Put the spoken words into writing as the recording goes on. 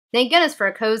Thank goodness for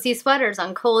cozy sweaters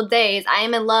on cold days. I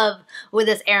am in love with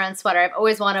this Aran sweater. I've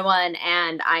always wanted one,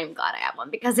 and I'm glad I have one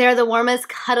because they're the warmest,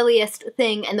 cuddliest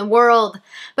thing in the world.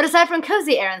 But aside from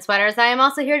cozy Aran sweaters, I am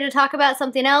also here to talk about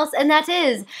something else, and that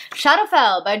is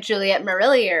Shadowfell by Juliet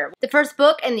Marillier, the first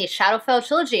book in the Shadowfell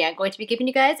trilogy. I'm going to be giving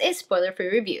you guys a spoiler-free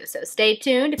review, so stay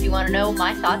tuned if you want to know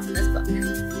my thoughts on this book.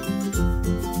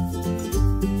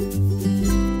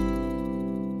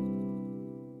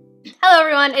 Hello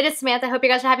everyone, it is Samantha. I hope you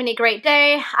guys are having a great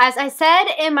day. As I said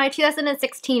in my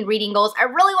 2016 reading goals, I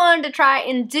really wanted to try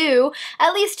and do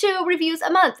at least 2 reviews a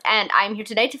month, and I'm here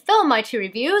today to film my 2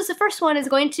 reviews. The first one is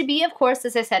going to be, of course,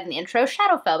 as I said in the intro,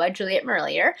 Shadowfell by Juliet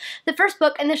Marillier, the first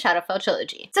book in the Shadowfell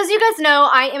trilogy. So as you guys know,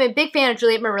 I am a big fan of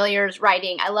Juliet Marillier's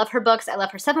writing. I love her books. I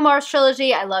love her Seven Wars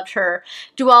trilogy. I loved her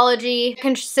duology. It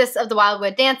consists of The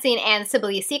Wildwood Dancing and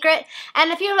Sibylline's Secret,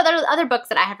 and a few other books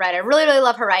that I have read. I really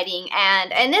love her writing,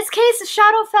 and in this case,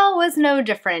 Shadowfell was no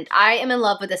different. I am in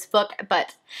love with this book,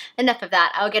 but enough of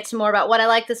that. I'll get to more about what I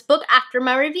like this book after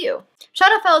my review.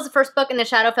 Shadowfell is the first book in the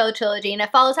Shadowfell trilogy, and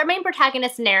it follows our main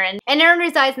protagonist, Naren. And Naren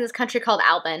resides in this country called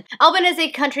Albin. Albin is a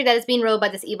country that is being ruled by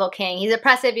this evil king. He's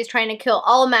oppressive, he's trying to kill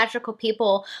all magical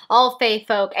people, all fae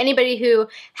folk, anybody who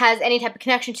has any type of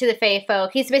connection to the fae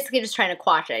folk. He's basically just trying to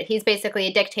quash it. He's basically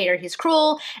a dictator, he's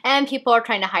cruel, and people are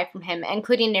trying to hide from him,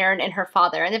 including Naren and her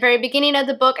father. In the very beginning of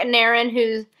the book, Naren,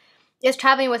 who is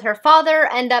traveling with her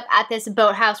father, end up at this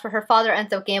boathouse where her father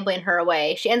ends up gambling her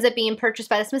away. She ends up being purchased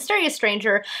by this mysterious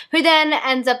stranger who then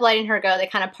ends up letting her go. They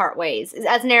kind of part ways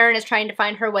as Naren is trying to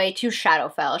find her way to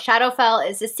Shadowfell. Shadowfell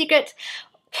is a secret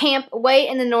camp way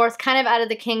in the north, kind of out of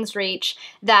the king's reach,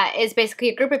 that is basically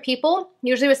a group of people,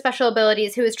 usually with special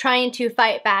abilities, who is trying to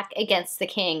fight back against the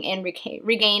king and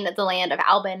regain the land of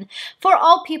Albin for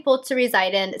all people to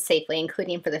reside in safely,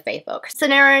 including for the fae folk. So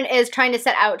Naren is trying to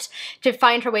set out to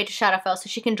find her way to Shadowfell so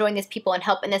she can join these people and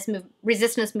help in this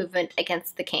resistance movement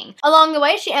against the king. Along the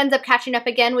way, she ends up catching up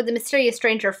again with the mysterious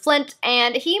stranger Flint,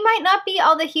 and he might not be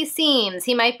all that he seems.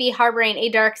 He might be harboring a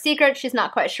dark secret. She's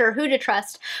not quite sure who to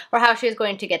trust or how she is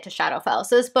going to get to Shadowfell.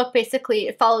 So this book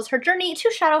basically follows her journey to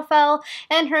Shadowfell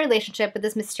and her relationship with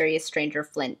this mysterious stranger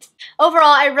Flint. Overall,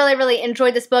 I really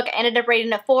enjoyed this book. I ended up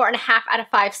rating it 4.5 out of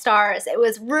 5 stars. It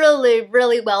was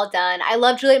really well done. I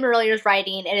love Juliet Marillier's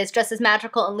writing. It is just as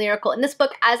magical and lyrical in this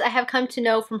book as I have come to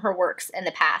know from her works in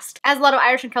the past. As a lot of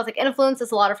Irish and Celtic influence,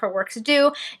 as a lot of her works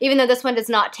do, even though this one does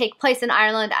not take place in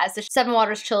Ireland as the Seven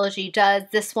Waters trilogy does,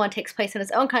 this one takes place in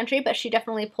its own country, but she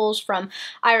definitely pulls from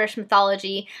Irish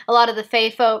mythology. A lot of the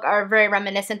fae folk are very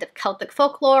reminiscent of Celtic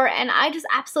folklore, and I just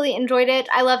absolutely enjoyed it.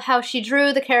 I love how she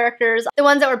drew the characters. The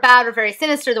ones that were bad were very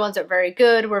sinister, the ones that were very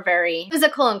good were very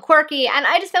physical and quirky, and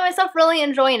I just found myself really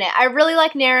enjoying it. I really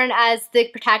like Naren as the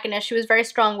protagonist. She was very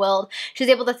strong-willed. She was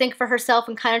able to think for herself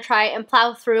and kind of try and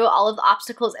plow through all of the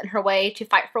obstacles in her way to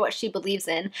fight for what she believes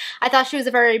in. I thought she was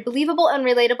a very believable and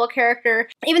relatable character.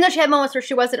 Even though she had moments where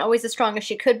she wasn't always as strong as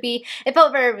she could be, it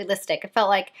felt very realistic. It felt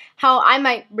like how I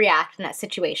might react in that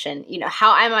situation, you know,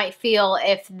 how I might feel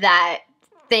if that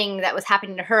thing that was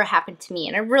happening to her happened to me,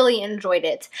 and I really enjoyed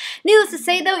it. Needless to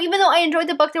say though, even though I enjoyed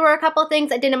the book, there were a couple of things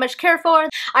I didn't much care for.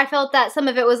 I felt that some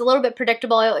of it was a little bit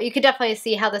predictable. You could definitely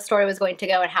see how the story was going to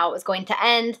go and how it was going to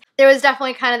end. There was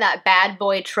definitely kind of that bad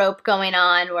boy trope going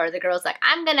on where the girl's like,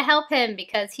 I'm gonna help him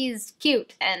because he's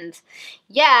cute, and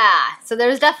yeah, so there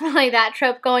was definitely that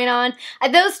trope going on.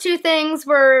 Those 2 things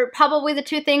were probably the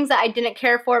 2 things that I didn't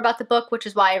care for about the book, which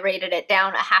is why I rated it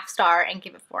down a 1/2 star and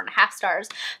gave it 4.5 stars.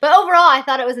 But overall, I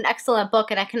thought it was an excellent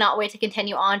book, and I cannot wait to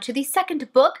continue on to the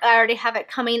second book. I already have it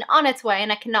coming on its way,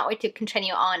 and I cannot wait to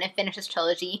continue on and finish this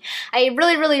trilogy. I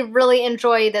really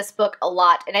enjoy this book a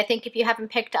lot, and I think if you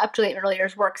haven't picked up Juliet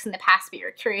Marillier's works in the past but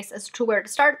you're curious as to where to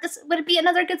start, this would be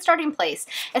another good starting place.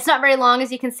 It's not very long,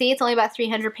 as you can see. It's only about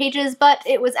 300 pages, but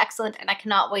it was excellent, and I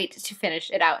cannot wait to finish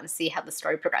it out and see how the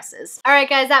story progresses. Alright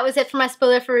guys, that was it for my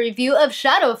spoiler-free review of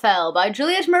Shadowfell by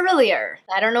Juliet Marillier.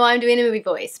 I don't know why I'm doing a movie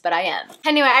voice, but I am.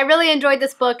 Anyway, I really enjoyed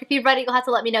this book. If you've read it, you'll have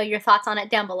to let me know your thoughts on it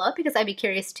down below because I'd be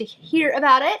curious to hear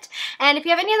about it. And if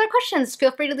you have any other questions,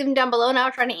 feel free to leave them down below and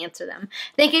I'll try to answer them.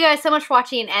 Thank you guys so much for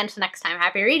watching, and until next time,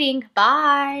 happy reading.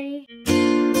 Bye!